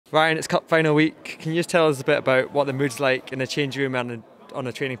Ryan, it's cup final week. Can you just tell us a bit about what the mood's like in the change room and on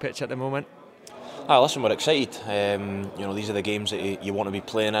the training pitch at the moment? Listen, we're excited. These are the games that you want to be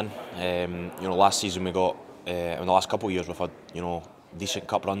playing in. Last season we got, in the last couple of years we've had, decent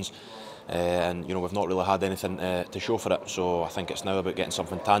cup runs, and we've not really had anything to show for it. So I think it's now about getting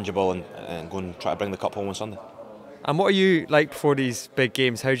something tangible and going and try to bring the cup home on Sunday. And what are you like before these big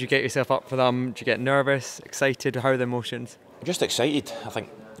games? How do you get yourself up for them? Do you get nervous, excited? How are the emotions? Just excited. I think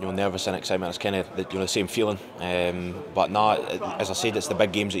nervous and excitement is kind of the same feeling. But now, as I said, it's the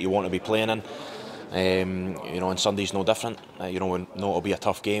big games that you want to be playing in. And Sunday's no different. We know it'll be a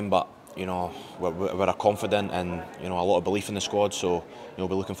tough game, but we're confident and a lot of belief in the squad. So we'll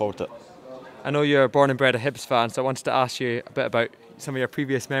be looking forward to it. I know you're born and bred a Hibs fan, so I wanted to ask you a bit about some of your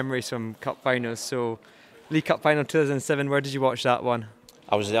previous memories from cup finals. So, League Cup final 2007. Where did you watch that one?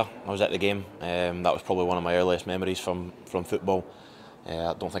 I was there. I was at the game. That was probably one of my earliest memories from football.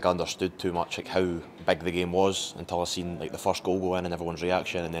 I don't think I understood too much how big the game was until I seen the first goal go in and everyone's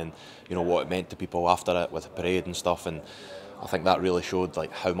reaction, and then what it meant to people after it with the parade and stuff. And I think that really showed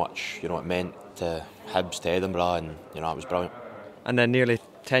how much it meant to Hibs, to Edinburgh, and it was brilliant. And then nearly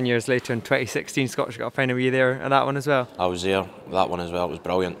 10 years later in 2016, Scottish Cup final, were you there at that one as well? I was there, that one as well. It was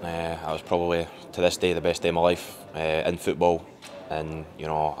brilliant. I was probably to this day the best day of my life in football, and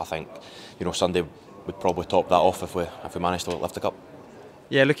I think Sunday would probably top that off if we managed to lift the cup.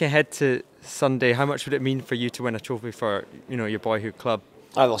 Yeah, looking ahead to Sunday, how much would it mean for you to win a trophy for your boyhood club?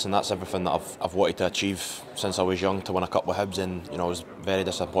 Listen, that's everything that I've wanted to achieve since I was young, to win a cup with Hibs, and I was very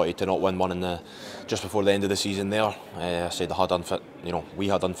disappointed to not win one just before the end of the season there. I said we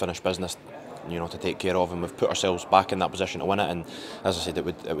had unfinished business to take care of, and we've put ourselves back in that position to win it, and as I said,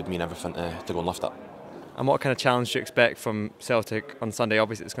 it would mean everything to go and lift it. And what kind of challenge do you expect from Celtic on Sunday?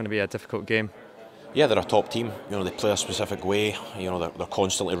 Obviously it's going to be a difficult game. Yeah, they're a top team. They play a specific way. They're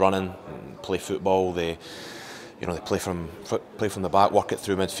constantly running, play football. They play from the back, work it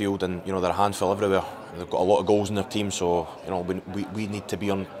through midfield, and they're a handful everywhere. They've got a lot of goals in their team, so we need to be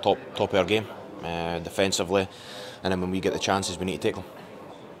on top of our game defensively, and then when we get the chances, we need to take them.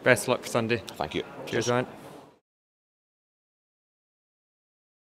 Best of luck for Sunday. Thank you. Cheers, Ryan.